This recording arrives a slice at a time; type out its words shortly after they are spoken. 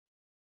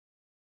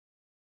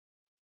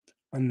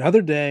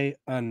Another day,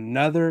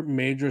 another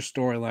major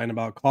storyline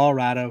about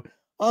Colorado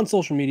on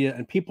social media,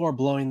 and people are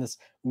blowing this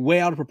way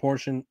out of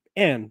proportion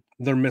and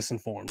they're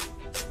misinformed.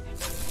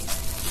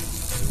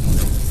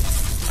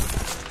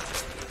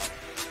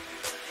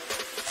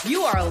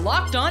 You are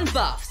Locked On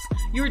Buffs,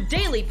 your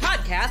daily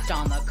podcast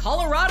on the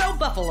Colorado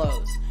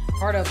Buffaloes,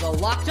 part of the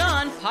Locked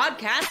On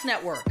Podcast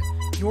Network,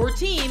 your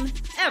team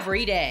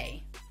every day.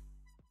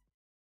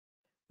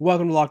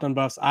 Welcome to Locked On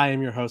Buffs. I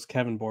am your host,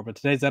 Kevin Borba.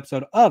 Today's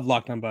episode of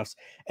Locked On Buffs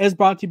is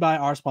brought to you by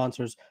our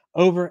sponsors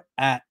over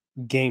at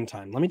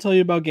Gametime. Let me tell you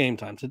about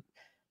Gametime. So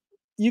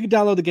you can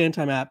download the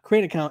Gametime app,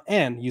 create an account,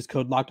 and use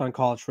code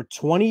LOCKEDONCollege for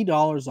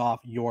 $20 off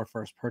your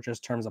first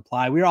purchase. Terms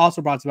apply. We are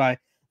also brought to you by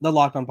the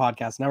Locked On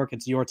Podcast Network.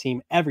 It's your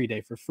team every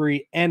day for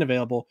free and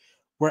available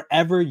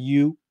wherever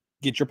you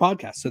get your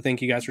podcasts. So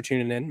thank you guys for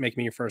tuning in, making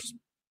me your first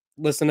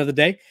listen of the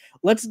day.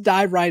 Let's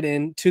dive right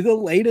into the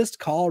latest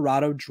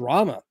Colorado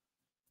drama.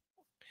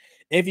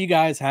 If you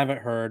guys haven't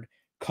heard,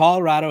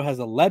 Colorado has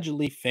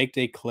allegedly faked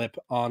a clip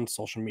on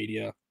social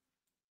media,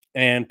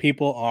 and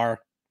people are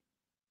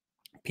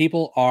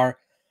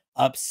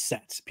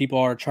upset. People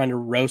are trying to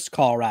roast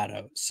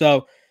Colorado.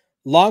 So,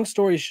 long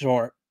story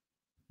short,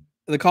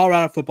 the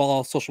Colorado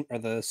football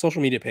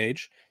social media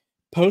page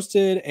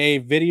posted a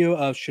video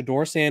of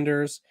Shedeur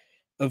Sanders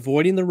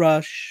avoiding the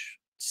rush,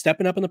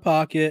 stepping up in the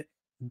pocket,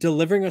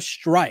 delivering a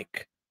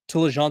strike to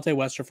LeJohntay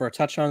Wester for a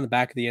touchdown in the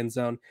back of the end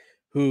zone,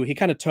 who he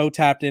kind of toe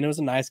tapped in. It was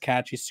a nice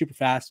catch. He's super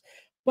fast.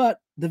 But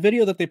the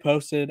video that they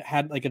posted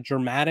had like a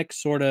dramatic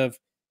sort of,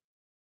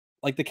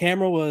 like the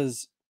camera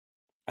was,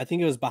 I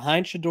think it was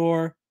behind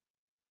Shedeur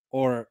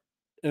or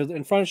it was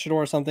in front of Shedeur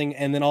or something.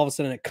 And then all of a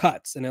sudden it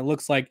cuts and it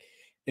looks like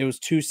it was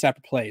two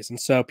separate plays. And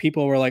so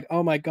people were like,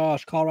 oh my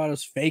gosh,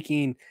 Colorado's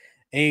faking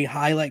a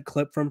highlight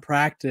clip from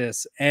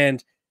practice.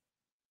 And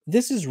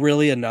this is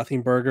really a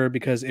nothing burger,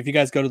 because if you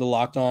guys go to the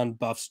Locked On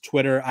Buffs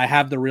Twitter, I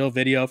have the real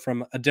video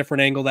from a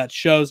different angle that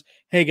shows,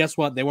 hey, guess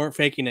what? They weren't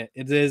faking it.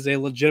 It is a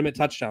legitimate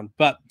touchdown.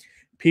 But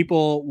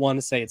people want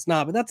to say it's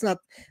not, but that's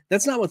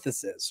not what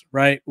this is,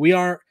 right?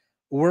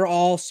 We're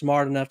all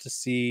smart enough to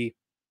see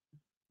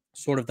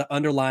sort of the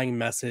underlying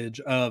message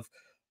of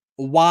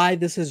why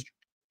this has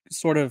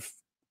sort of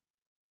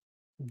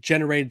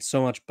generated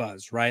so much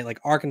buzz, right? Like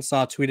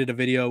Arkansas tweeted a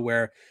video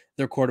where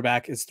their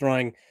quarterback is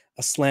throwing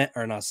a slant,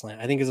 or not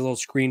slant, I think it's a little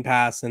screen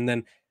pass, and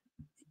then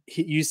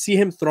you see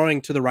him throwing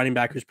to the running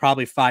back who's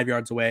probably 5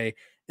 yards away,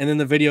 and then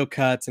the video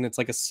cuts and it's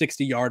like a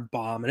 60-yard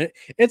bomb, and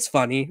it's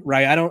funny,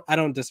 right? I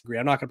don't disagree.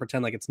 I'm not going to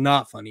pretend like it's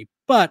not funny,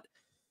 but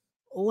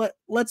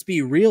let's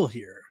be real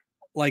here.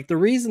 Like, the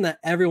reason that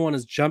everyone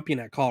is jumping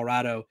at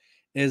Colorado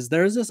is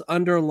there's this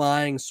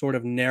underlying sort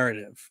of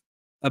narrative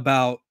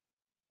about,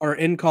 or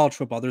in college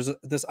football, there's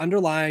this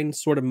underlying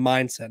sort of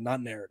mindset, not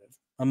narrative,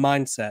 a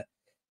mindset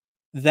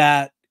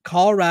that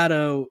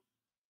Colorado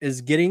is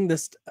getting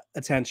this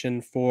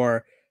attention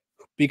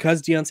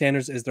because Deion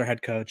Sanders is their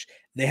head coach.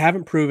 They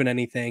haven't proven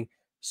anything.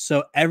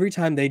 So every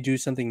time they do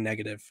something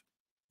negative,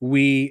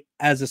 we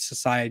as a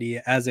society,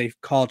 as a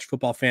college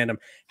football fandom,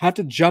 have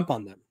to jump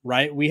on them,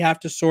 right? We have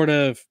to sort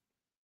of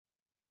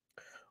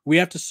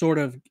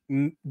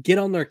get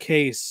on their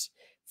case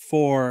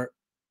for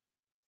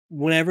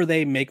whenever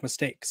they make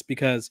mistakes,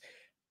 because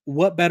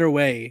what better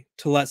way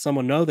to let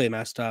someone know they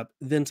messed up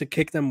than to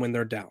kick them when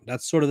they're down?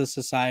 That's sort of the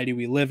society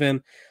we live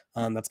in.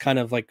 That's kind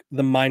of like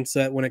the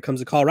mindset when it comes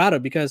to Colorado,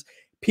 because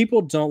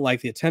people don't like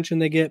the attention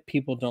they get.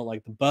 People don't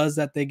like the buzz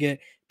that they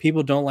get.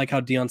 People don't like how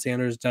Deion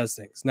Sanders does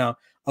things. Now,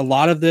 a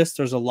lot of this,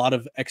 there's a lot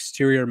of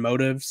exterior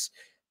motives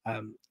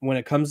when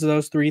it comes to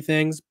those three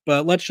things.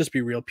 But let's just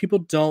be real. People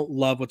don't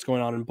love what's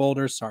going on in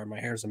Boulder. Sorry, my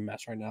hair's a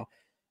mess right now.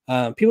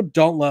 People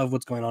don't love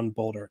what's going on in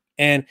Boulder.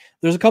 And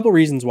there's a couple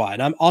reasons why.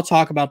 And I'll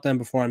talk about them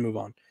before I move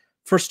on.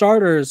 For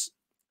starters,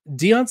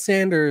 Deion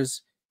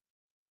Sanders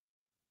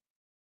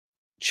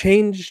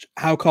changed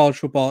how college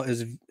football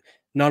is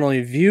not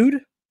only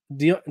viewed,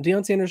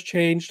 Deion Sanders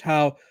changed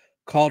how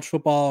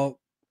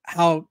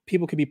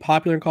people could be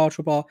popular in college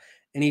football.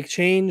 And he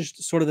changed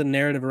sort of the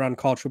narrative around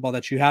college football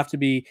that you have to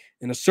be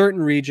in a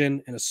certain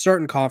region, in a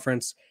certain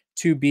conference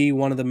to be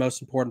one of the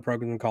most important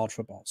programs in college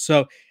football.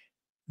 So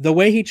the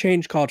way he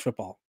changed college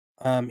football,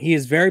 he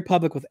is very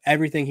public with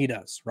everything he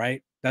does,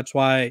 right? That's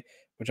why,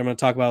 which I'm going to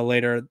talk about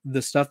later,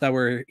 the stuff that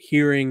we're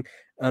hearing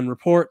on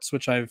reports,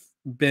 which I've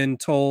been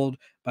told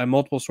by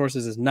multiple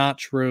sources is not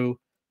true.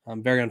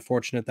 I'm very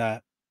unfortunate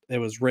that it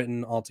was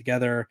written all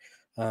together.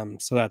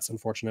 So that's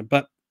unfortunate.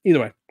 But either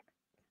way,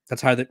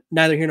 that's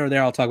neither here nor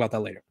there. I'll talk about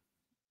that later.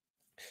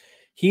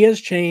 He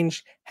has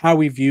changed how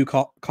we view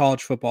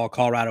college football,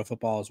 Colorado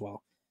football as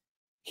well.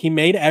 He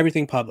made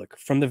everything public.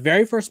 From the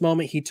very first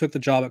moment he took the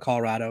job at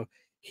Colorado,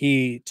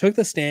 he took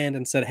the stand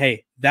and said,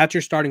 hey, that's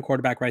your starting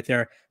quarterback right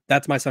there.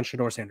 That's my son,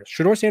 Shedeur Sanders.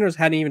 Shedeur Sanders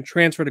hadn't even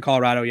transferred to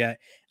Colorado yet.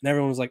 And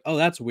everyone was like, oh,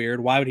 that's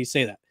weird. Why would he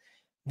say that?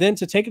 Then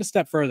to take it a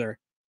step further,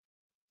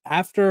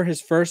 after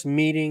his first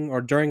meeting, or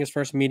during his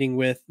first meeting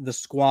with the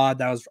squad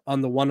that was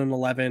on the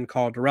 1-11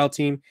 Colorado Durrell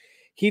team,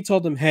 he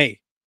told them, hey,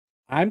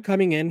 I'm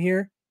coming in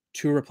here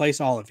to replace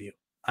all of you.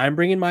 I'm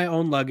bringing my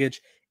own luggage.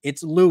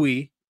 It's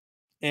Louis,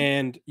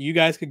 and you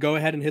guys could go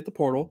ahead and hit the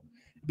portal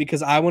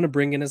because I want to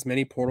bring in as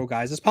many portal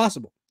guys as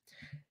possible.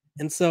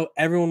 And so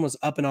everyone was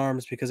up in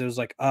arms because it was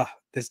like,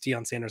 this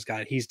Deion Sanders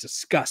guy, he's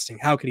disgusting.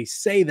 How could he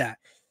say that?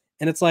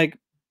 And it's like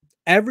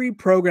every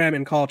program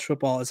in college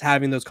football is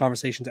having those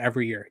conversations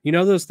every year. You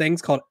know, those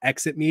things called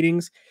exit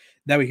meetings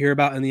that we hear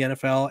about in the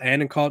NFL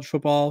and in college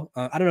football.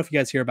 I don't know if you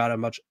guys hear about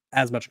it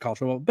as much in college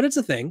football, but it's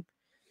a thing.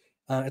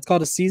 It's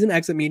called a season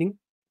exit meeting.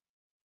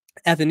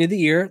 At the end of the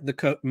year,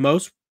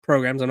 most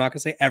programs, I'm not going to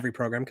say every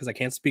program because I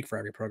can't speak for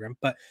every program,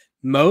 but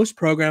most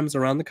programs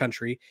around the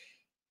country,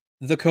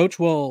 the coach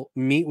will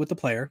meet with the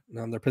player,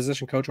 their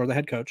position coach or the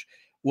head coach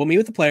will meet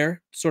with the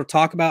player, sort of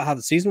talk about how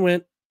the season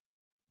went,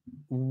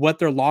 what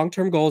their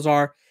long-term goals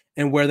are,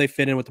 and where they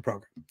fit in with the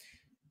program.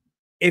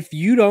 If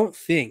you don't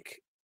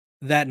think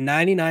that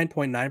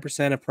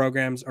 99.9% of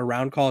programs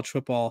around college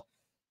football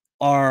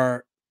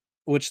are,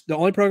 which the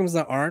only programs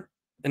that aren't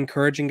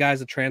encouraging guys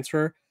to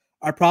transfer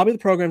are probably the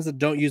programs that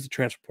don't use the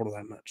transfer portal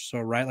that much. So,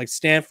 right, like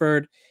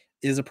Stanford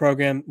is a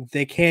program,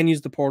 they can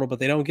use the portal, but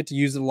they don't get to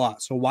use it a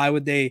lot. So why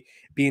would they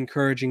be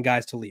encouraging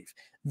guys to leave?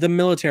 The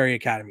military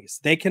academies,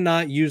 they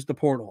cannot use the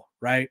portal,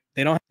 right?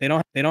 They don't.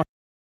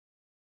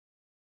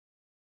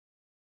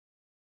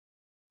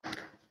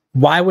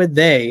 Why would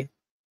they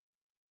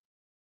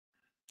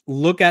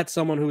look at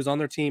someone who's on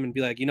their team and be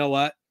like, you know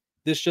what,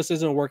 this just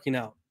isn't working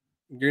out.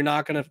 You're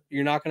not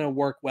gonna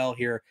work well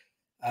here.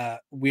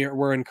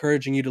 We're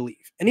encouraging you to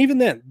leave. And even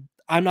then,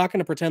 I'm not going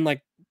to pretend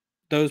like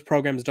those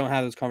programs don't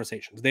have those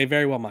conversations. They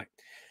very well might.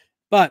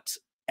 But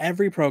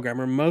every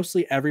program, or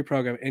mostly every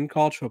program in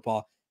college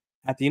football,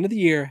 at the end of the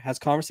year has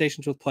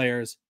conversations with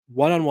players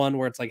one-on-one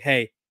where it's like,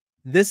 hey,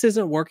 this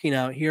isn't working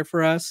out here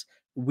for us.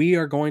 We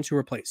are going to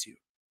replace you.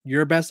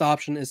 Your best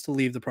option is to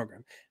leave the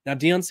program. Now,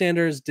 Deion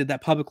Sanders did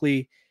that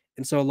publicly,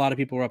 and so a lot of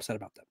people were upset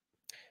about that.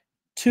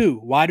 2,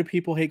 why do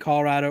people hate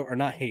Colorado, or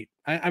not hate?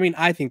 I mean,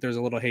 I think there's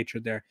a little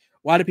hatred there.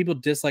 Why do people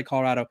dislike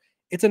Colorado?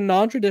 It's a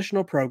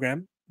non-traditional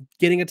program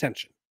getting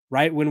attention,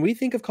 right? When we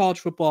think of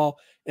college football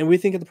and we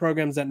think of the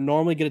programs that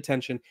normally get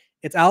attention,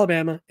 it's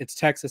Alabama, it's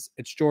Texas,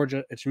 it's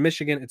Georgia, it's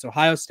Michigan, it's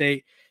Ohio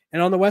State.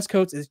 And on the West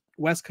Coast,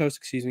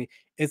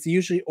 it's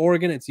usually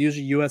Oregon, it's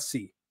usually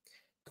USC.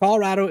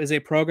 Colorado is a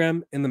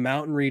program in the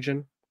mountain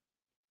region,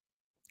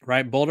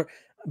 right?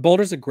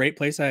 Boulder's a great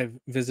place. I've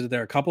visited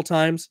there a couple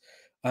times.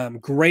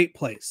 Great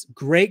place,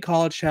 great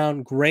college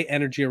town, great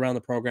energy around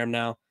the program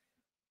now.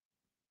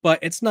 But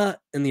it's not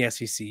in the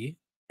SEC.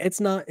 It's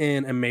not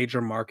in a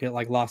major market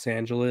like Los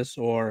Angeles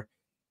or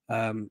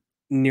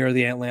near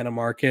the Atlanta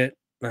market.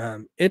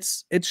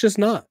 It's just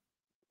not.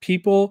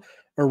 People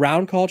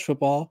around college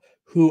football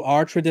who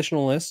are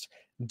traditionalists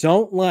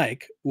don't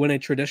like when a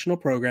traditional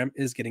program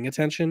is getting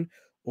attention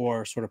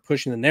or sort of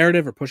pushing the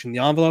narrative or pushing the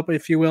envelope,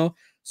 if you will.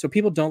 So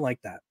people don't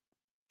like that.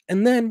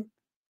 And then,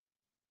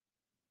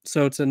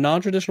 so it's a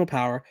non-traditional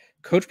power.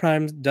 Coach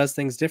Prime does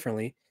things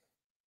differently.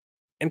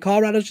 And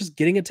Colorado's just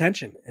getting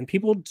attention. And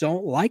people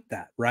don't like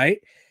that, right?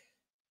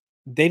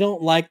 They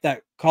don't like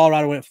that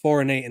Colorado went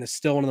 4-8 and is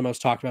still one of the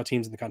most talked about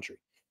teams in the country.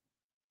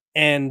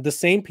 And the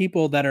same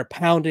people that are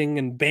pounding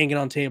and banging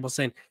on tables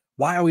saying,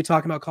 why are we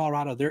talking about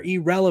Colorado? They're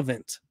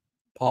irrelevant.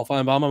 Paul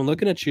Feinbaum, I'm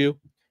looking at you.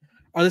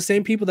 Are the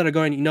same people that are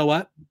going, you know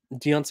what?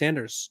 Deion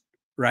Sanders,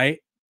 right?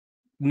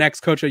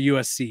 Next coach at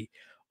USC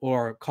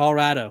or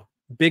Colorado.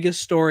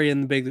 Biggest story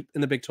in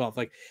the Big 12.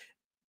 Like,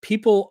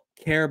 people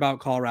care about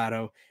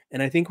Colorado,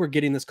 and I think we're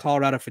getting this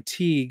Colorado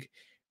fatigue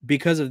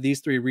because of these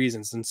 3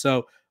 reasons. And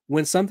so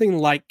when something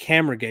like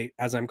Cameragate,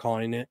 as I'm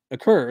calling it,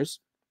 occurs,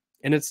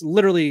 and it's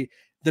literally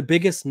the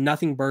biggest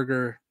nothing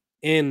burger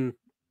in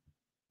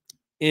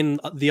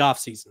the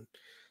offseason,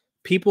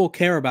 people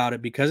care about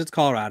it because it's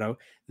Colorado.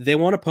 They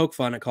want to poke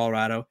fun at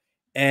Colorado,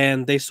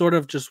 and they sort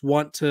of just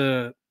want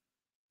to,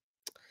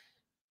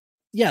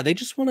 they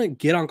just want to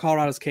get on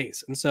Colorado's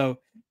case. And so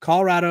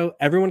Colorado,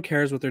 everyone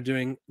cares what they're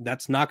doing.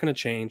 That's not going to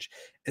change.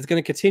 It's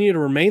going to continue to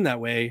remain that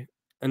way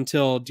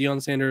until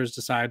Deion Sanders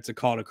decides to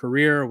call it a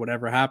career or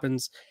whatever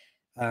happens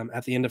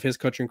at the end of his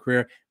coaching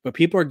career. But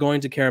people are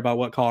going to care about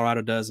what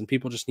Colorado does, and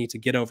people just need to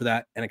get over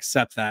that and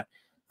accept that.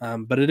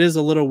 But it is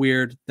a little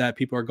weird that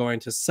people are going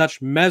to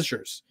such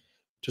measures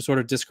to sort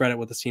of discredit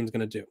what this team's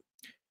going to do.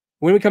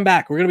 When we come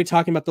back, we're going to be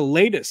talking about the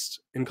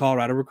latest in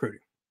Colorado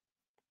recruiting.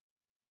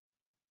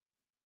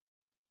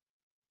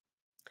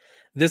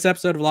 This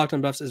episode of Locked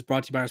on Buffs is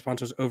brought to you by our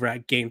sponsors over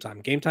at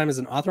Gametime. Gametime is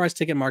an authorized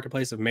ticket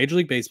marketplace of Major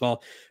League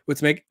Baseball,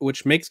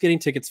 which makes getting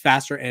tickets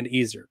faster and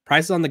easier.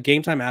 Prices on the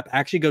Gametime app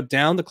actually go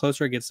down the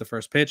closer it gets to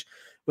first pitch.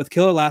 With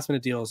killer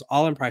last-minute deals,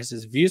 all-in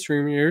prices, views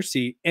from your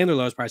seat, and their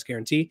lowest price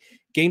guarantee,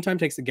 Gametime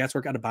takes the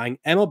guesswork out of buying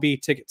MLB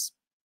tickets.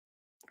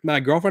 My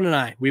girlfriend and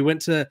I, we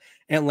went to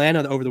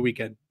Atlanta over the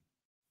weekend.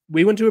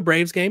 We went to a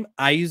Braves game.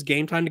 I used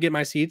Gametime to get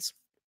my seats.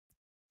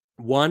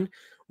 One,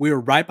 we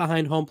were right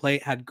behind home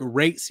plate, had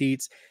great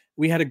seats.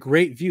 We had a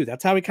great view.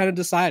 That's how we kind of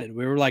decided.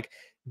 We were like,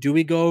 do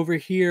we go over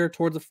here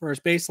towards the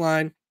first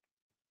baseline?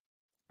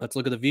 Let's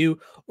look at the view.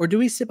 Or do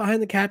we sit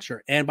behind the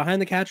catcher? And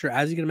behind the catcher,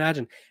 as you can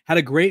imagine, had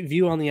a great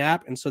view on the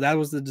app. And so that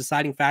was the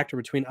deciding factor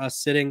between us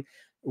sitting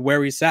where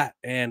we sat.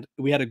 And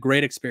we had a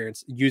great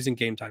experience using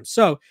Gametime.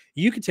 So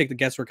you can take the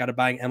guesswork out of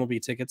buying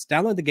MLB tickets.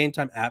 Download the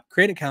Gametime app,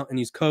 create an account, and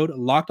use code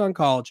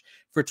LOCKEDONCollege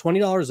for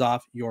 $20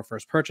 off your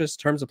first purchase.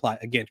 Terms apply.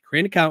 Again,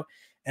 create an account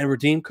and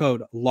redeem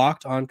code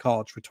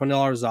LOCKEDONCollege for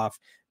 $20 off.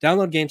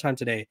 Download Gametime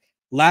today.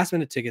 Last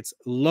minute tickets,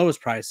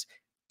 lowest price,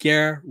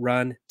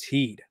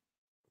 guaranteed.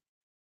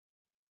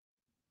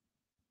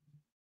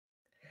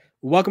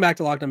 Welcome back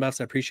to Locked On Buffs.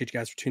 I appreciate you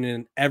guys for tuning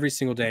in every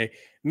single day,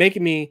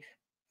 making me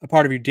a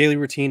part of your daily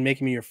routine,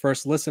 making me your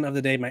first listen of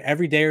the day. My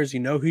everydayers, you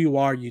know who you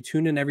are. You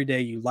tune in every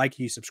day. You like,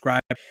 you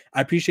subscribe.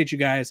 I appreciate you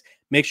guys.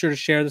 Make sure to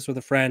share this with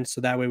a friend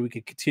so that way we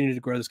can continue to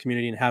grow this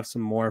community and have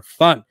some more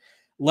fun.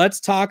 Let's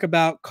talk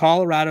about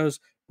Colorado's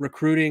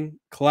recruiting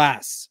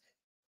class.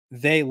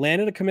 They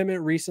landed a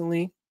commitment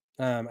recently,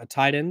 a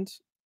tight end,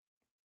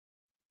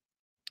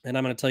 and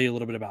I'm going to tell you a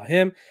little bit about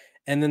him.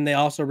 And then they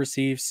also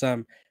received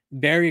some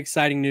very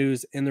exciting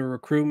news in the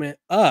recruitment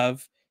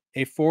of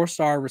a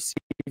 4-star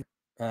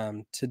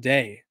receiver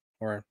today,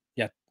 or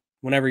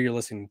whenever you're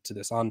listening to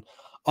this on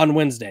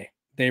Wednesday.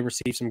 They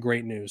received some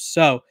great news.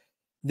 So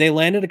they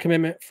landed a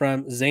commitment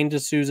from Zane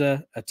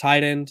D'Souza, a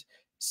tight end,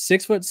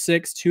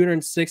 6'6",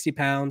 260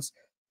 pounds.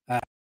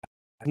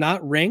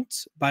 Not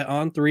ranked by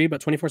On3, but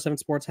 24/7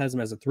 Sports has him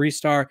as a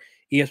 3-star.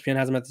 ESPN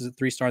has him as a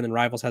 3-star, and then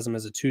Rivals has him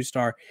as a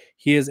 2-star.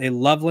 He is a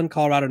Loveland,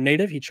 Colorado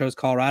native. He chose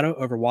Colorado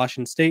over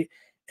Washington State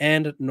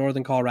and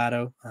Northern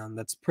Colorado.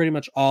 That's pretty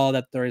much all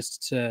that there is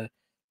to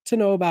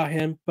know about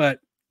him. But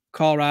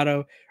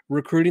Colorado,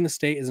 recruiting the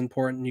state is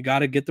important. You got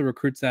to get the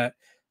recruits that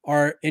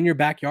are in your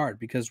backyard,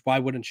 because why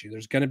wouldn't you?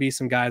 There's going to be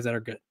some guys that are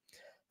good.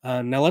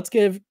 Now let's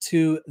give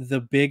to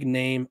the big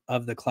name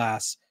of the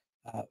class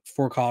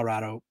for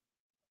Colorado,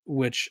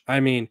 which,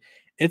 I mean,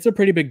 it's a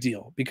pretty big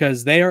deal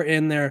because they are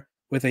in there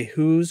with a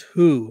who's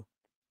who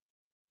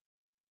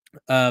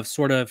of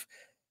sort of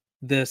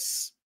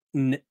this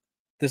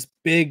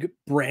big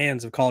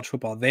brands of college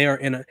football. They're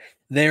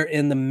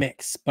in the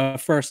mix. But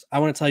first, I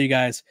want to tell you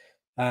guys,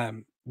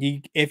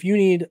 if you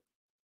need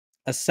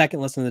a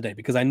second listen of the day,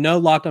 because I know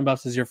Locked On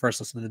Buffs is your first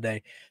listen of the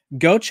day,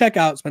 go check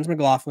out Spencer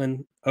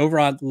McLaughlin over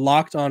on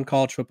Locked On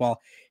College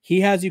Football. He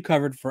has you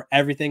covered for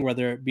everything,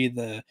 whether it be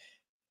the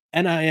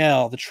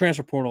NIL, the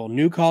transfer portal,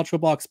 new college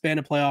football,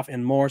 expanded playoff,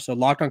 and more. So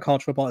Locked On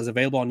College Football is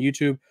available on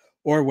YouTube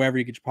or wherever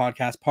you get your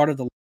podcast, part of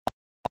the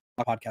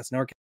podcast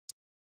network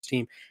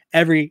team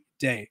every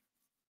day.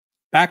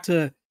 Back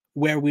to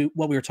what we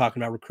were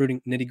talking about,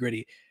 recruiting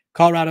nitty-gritty.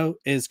 Colorado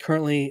is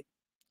currently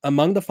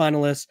among the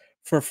finalists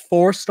for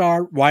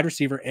 4-star wide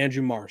receiver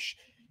Andrew Marsh.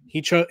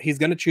 He's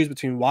going to choose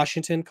between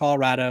Washington,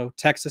 Colorado,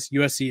 Texas,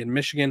 USC, and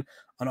Michigan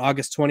on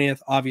August 20th.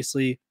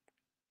 Obviously,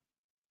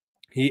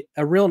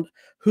 a real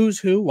who's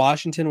who.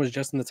 Washington was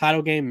just in the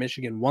title game.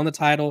 Michigan won the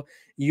title.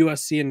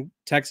 USC and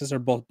Texas are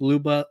both blue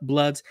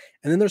bloods.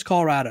 And then there's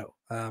Colorado.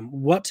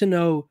 What to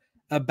know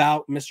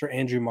about Mr.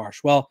 Andrew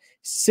Marsh? Well,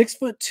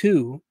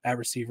 6'2" at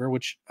receiver,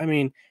 which, I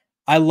mean,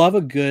 I love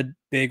a good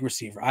big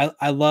receiver.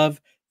 I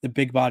love the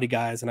big body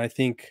guys, and I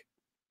think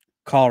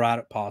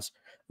Colorado,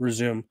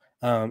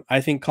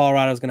 I think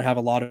Colorado is going to have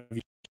a lot of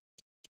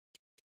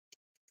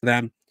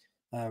them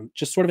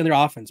just sort of in their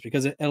offense,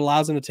 because it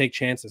allows them to take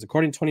chances.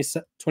 According to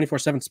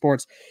 24/7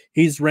 Sports,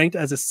 he's ranked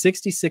as a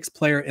 66th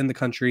player in the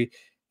country,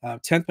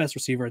 10th best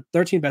receiver,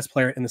 13th best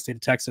player in the state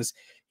of Texas.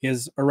 He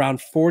has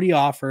around 40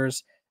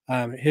 offers.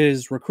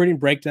 His recruiting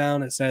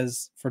breakdown, it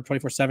says for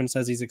 24/7,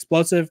 says he's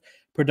explosive,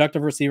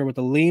 productive receiver with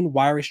a lean,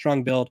 wiry,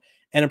 strong build,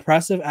 and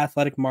impressive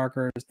athletic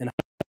markers in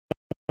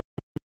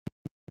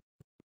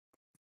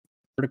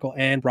vertical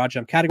and broad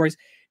jump categories.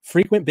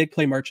 Frequent big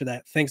play merchant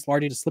that thanks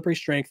largely to slippery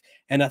strength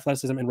and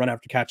athleticism in run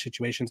after catch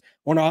situations,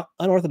 or not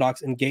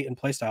unorthodox in gait and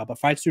play style, but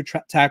fights through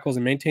tackles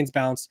and maintains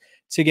balance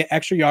to get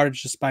extra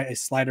yardage despite a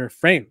slighter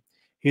frame.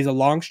 He's a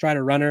long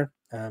strider runner.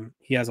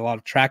 He has a lot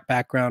of track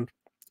background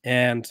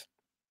and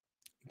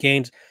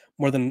gained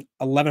more than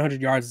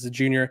 1,100 yards as a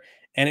junior,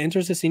 and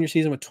enters his senior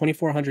season with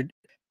 2,400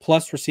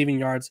 plus receiving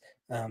yards,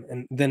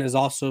 and then is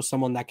also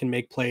someone that can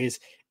make plays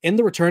in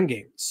the return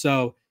game.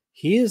 So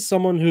he is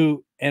someone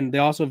who, and they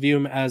also view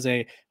him as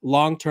a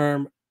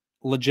long-term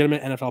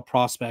legitimate NFL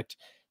prospect.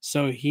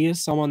 So he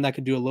is someone that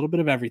could do a little bit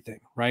of everything,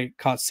 right?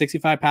 Caught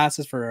 65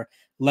 passes for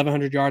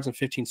 1,100 yards and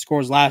 15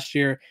 scores last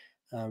year.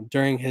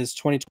 During his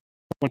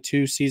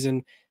 2022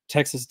 season,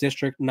 Texas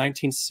District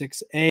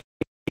 19-6A.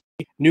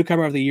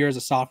 Newcomer of the year as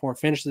a sophomore,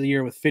 finished the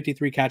year with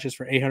 53 catches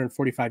for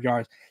 845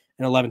 yards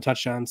and 11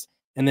 touchdowns.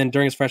 And then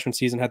during his freshman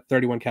season, had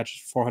 31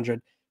 catches for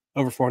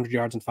over 400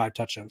 yards and 5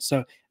 touchdowns.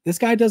 So this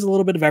guy does a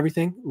little bit of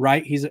everything,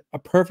 right? He's a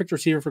perfect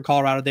receiver for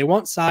Colorado. They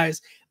want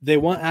size. They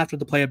want after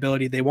the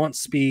playability. They want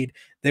speed.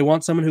 They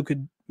want someone who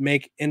could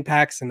make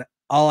impacts in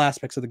all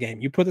aspects of the game.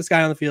 You put this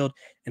guy on the field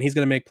and he's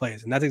going to make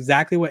plays. And that's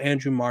exactly what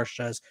Andrew Marsh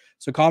does.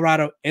 So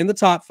Colorado in the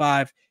top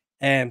 5,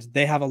 and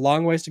they have a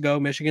long ways to go.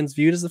 Michigan's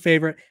viewed as the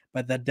favorite,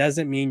 but that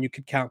doesn't mean you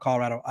could count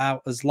Colorado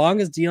out. As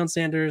long as Deion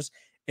Sanders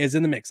is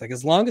in the mix. Like,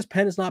 as long as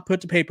pen is not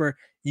put to paper,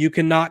 you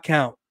cannot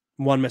count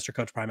one Mr.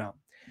 Coach Prime out.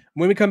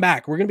 When we come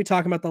back, we're going to be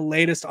talking about the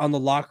latest on the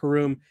locker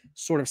room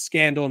sort of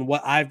scandal and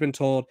what I've been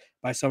told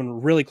by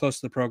someone really close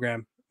to the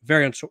program.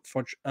 Very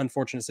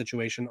unfortunate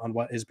situation on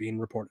what is being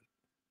reported.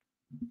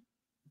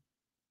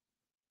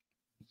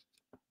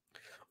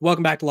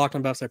 Welcome back to Locked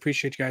On Buffs. I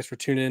appreciate you guys for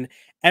tuning in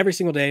every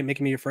single day,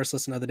 making me your first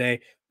listen of the day.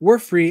 We're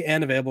free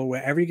and available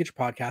wherever you get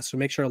your podcasts, so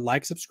make sure to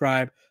like,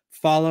 subscribe,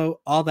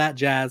 follow, all that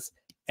jazz.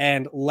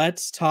 And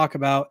let's talk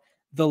about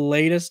the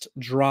latest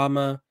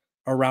drama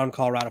around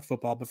Colorado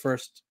football. But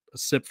first, a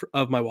sip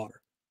of my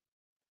water.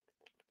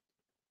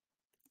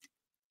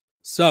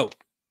 So,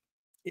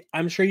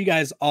 I'm sure you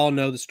guys all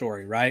know the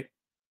story, right?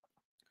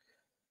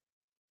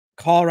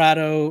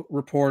 Colorado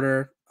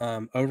reporter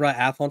over at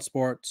Athlon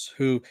Sports,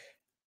 who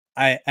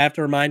I have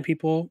to remind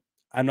people,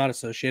 I'm not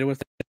associated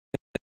with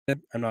it.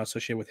 I'm not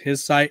associated with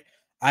his site.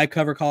 I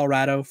cover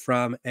Colorado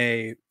from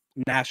a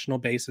national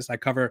basis. I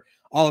cover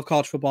all of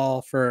college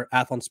football for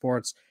Athlon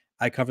Sports.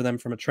 I cover them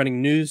from a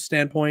trending news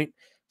standpoint.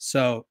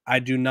 So I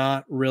do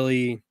not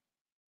really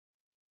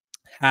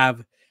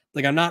have,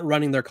 like, I'm not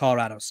running their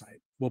Colorado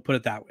site. We'll put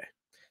it that way.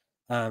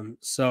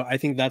 So I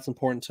think that's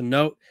important to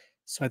note.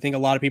 So I think a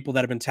lot of people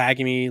that have been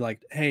tagging me,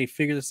 like, hey,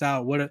 figure this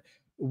out. What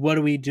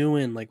are we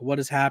doing? Like, what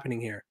is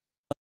happening here?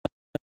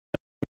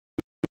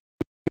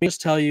 Let me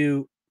just tell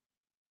you,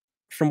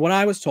 from what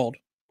I was told,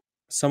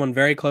 someone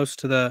very close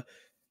to the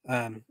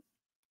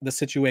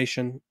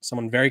situation,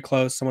 someone very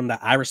close, someone that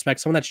I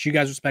respect, someone that you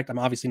guys respect. I'm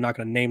obviously not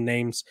going to name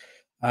names,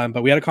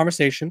 but we had a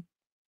conversation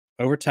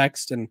over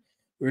text, and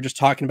we were just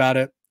talking about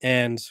it.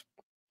 And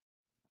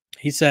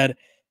he said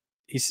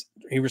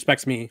he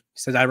respects me. He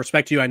says, I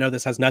respect you. I know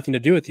this has nothing to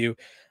do with you,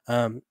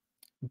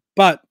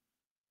 but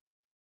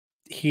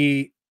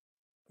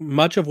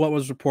much of what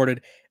was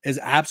reported is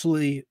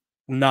absolutely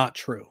not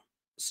true.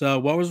 So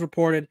what was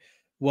reported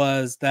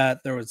was that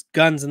there was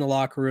guns in the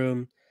locker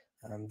room.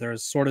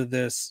 There's sort of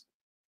this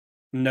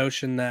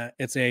notion that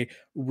it's a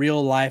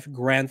real life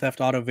Grand Theft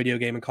Auto video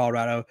game in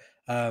Colorado.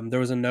 There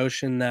was a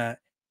notion that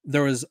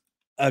there was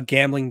a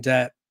gambling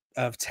debt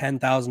of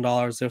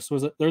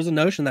 $10,000. There was a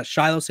notion that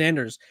Shiloh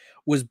Sanders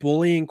was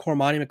bullying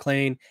Cormani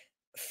McClain,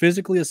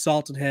 physically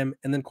assaulted him,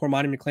 and then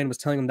Cormani McClain was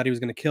telling him that he was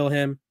going to kill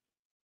him.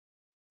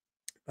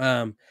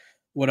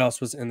 What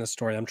else was in this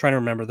story? I'm trying to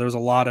remember. There was a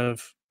lot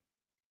of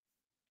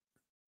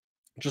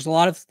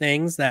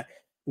things that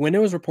when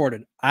it was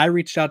reported, I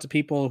reached out to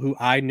people who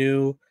I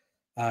knew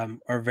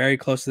are very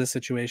close to this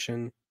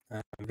situation,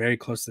 very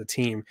close to the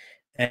team,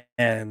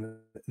 and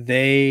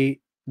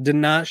they did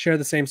not share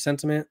the same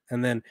sentiment.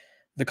 And then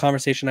the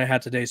conversation I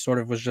had today sort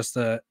of was just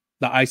the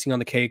icing on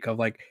the cake of,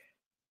 like,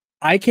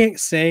 I can't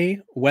say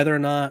whether or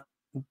not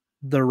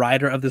the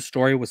writer of the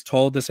story was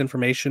told this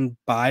information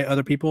by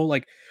other people.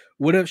 Like,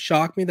 would it have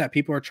shocked me that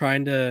people are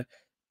trying to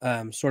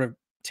sort of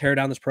tear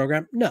down this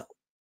program? No.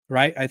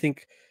 Right? I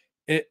think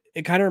it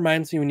kind of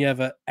reminds me when you have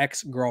an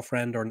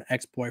ex-girlfriend or an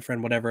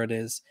ex-boyfriend, whatever it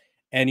is,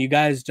 and you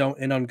guys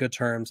don't end on good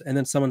terms, and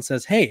then someone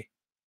says, hey,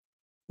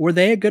 were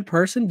they a good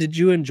person? Did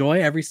you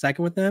enjoy every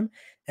second with them?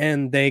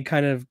 And they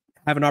kind of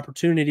have an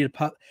opportunity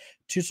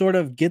to sort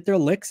of get their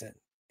licks in.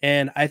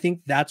 And I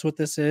think that's what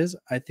this is.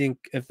 I think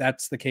if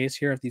that's the case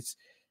here,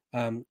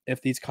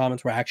 if these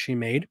comments were actually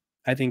made,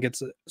 I think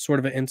it's sort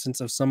of an instance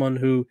of someone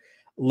who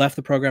left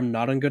the program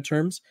not on good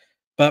terms.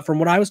 But from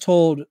what I was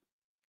told,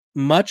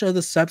 much of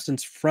the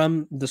substance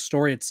from the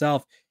story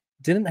itself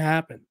didn't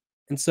happen.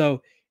 And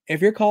so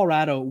if you're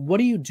Colorado, what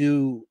do you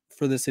do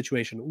for this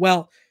situation?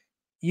 Well,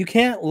 you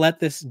can't let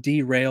this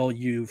derail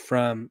you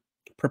from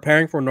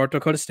preparing for North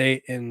Dakota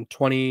State in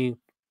I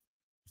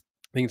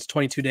think it's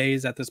 22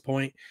 days at this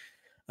point.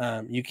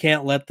 You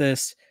can't let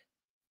this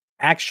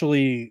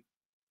actually,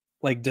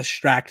 like,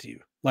 distract you.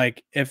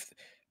 Like, if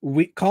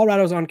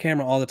Colorado's on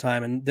camera all the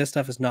time, and this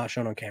stuff is not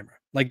shown on camera.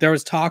 Like, there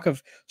was talk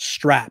of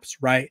straps,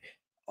 right?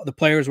 The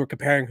players were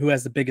comparing who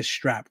has the biggest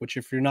strap, which,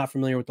 if you're not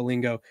familiar with the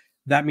lingo,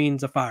 that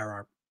means a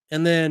firearm.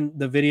 And then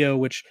the video,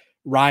 which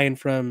Ryan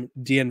from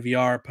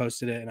DNVR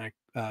posted it, and I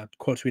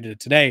quote tweeted it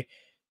today.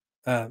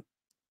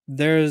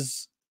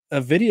 There's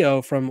a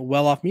video from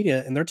Well Off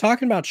Media, and they're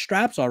talking about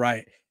straps, all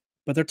right,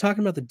 but they're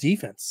talking about the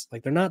defense.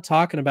 Like, they're not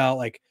talking about,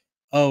 like,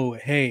 oh,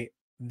 hey,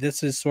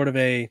 this is sort of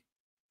like,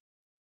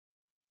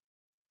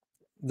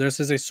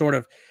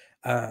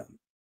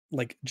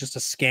 just a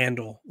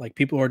scandal. Like,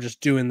 people are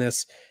just doing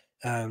this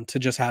to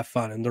just have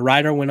fun. And the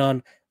writer went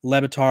on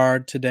Le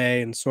Batard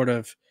today and sort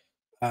of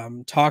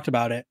talked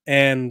about it.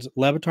 And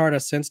Le Batard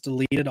has since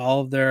deleted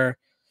all of their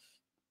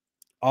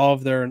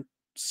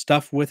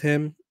stuff with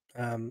him.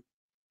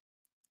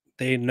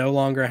 They no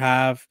longer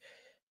have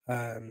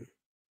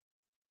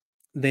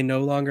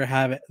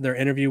their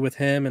interview with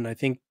him, and I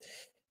think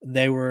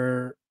they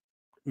were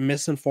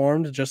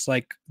misinformed, just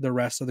like the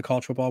rest of the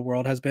college football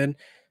world has been.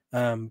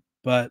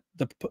 But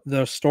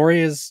the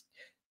story is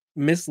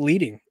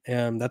misleading.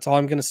 That's all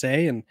I'm going to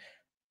say, and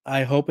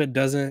I hope it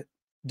doesn't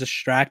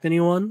distract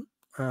anyone.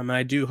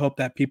 I do hope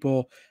that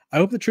I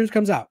hope the truth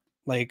comes out.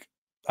 Like,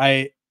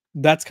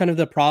 that's kind of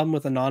the problem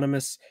with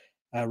anonymous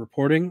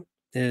reporting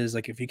is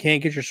like, if you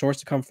can't get your source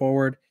to come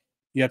forward,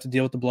 you have to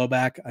deal with the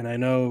blowback. And I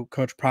know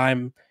Coach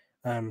Prime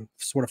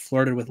sort of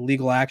flirted with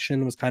legal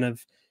action, was kind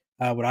of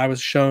what I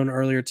was shown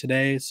earlier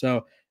today.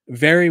 So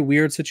very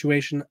weird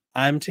situation.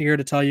 I'm here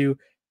to tell you,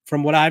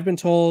 from what I've been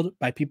told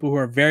by people who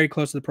are very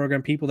close to the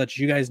program, people that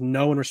you guys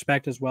know and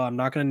respect as well, I'm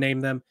not going to name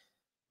them,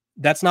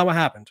 that's not what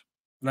happened.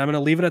 And I'm going to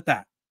leave it at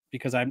that,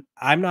 because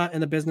I'm not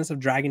in the business of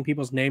dragging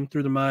people's name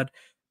through the mud,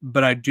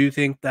 but I do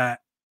think that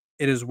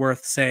it is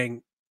worth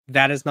saying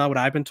that is not what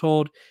I've been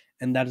told,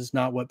 and that is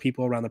not what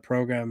people around the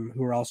program,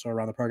 who are also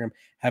around the program,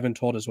 have been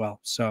told as well.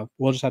 So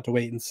we'll just have to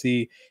wait and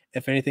see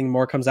if anything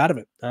more comes out of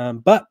it.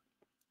 But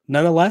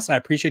nonetheless, I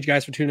appreciate you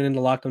guys for tuning in to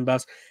Locked On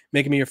Buffs,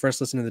 making me your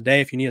first listen of the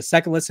day. If you need a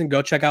second listen,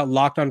 go check out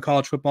Locked On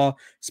College Football.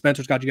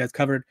 Spencer's got you guys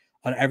covered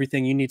on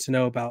everything you need to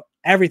know about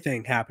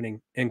everything happening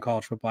in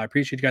college football. I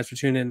appreciate you guys for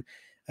tuning in.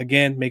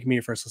 Again, making me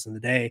your first listen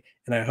of the day,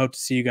 and I hope to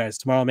see you guys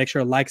tomorrow. Make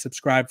sure to like,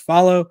 subscribe,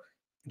 follow,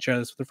 and share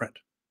this with a friend.